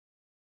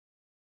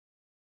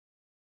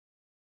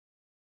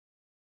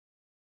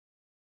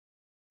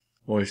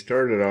Well, I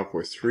started off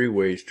with 3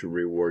 ways to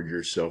reward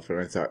yourself, and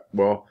I thought,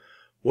 well,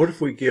 what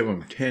if we give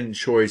them 10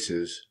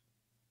 choices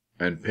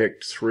and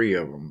picked 3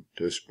 of them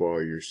to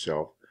spoil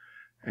yourself?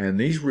 And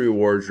these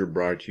rewards are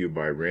brought to you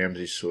by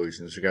Ramsey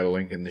Solutions. I got a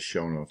link in the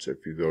show notes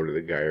if you go to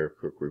the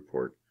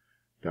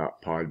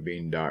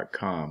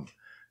GuyerCookReport.podbean.com.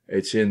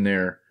 It's in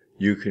there.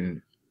 You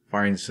can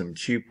find some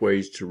cheap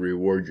ways to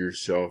reward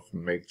yourself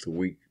and make the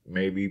week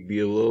maybe be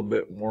a little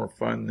bit more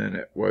fun than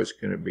it was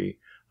going to be.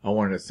 I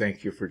want to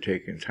thank you for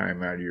taking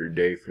time out of your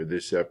day for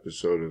this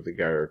episode of the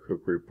Guyer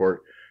Cook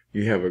Report.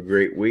 You have a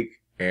great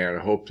week, and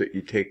I hope that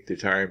you take the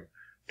time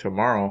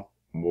tomorrow.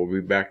 We'll be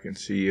back and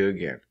see you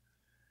again.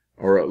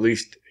 Or at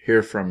least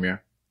hear from you.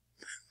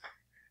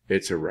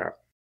 It's a wrap.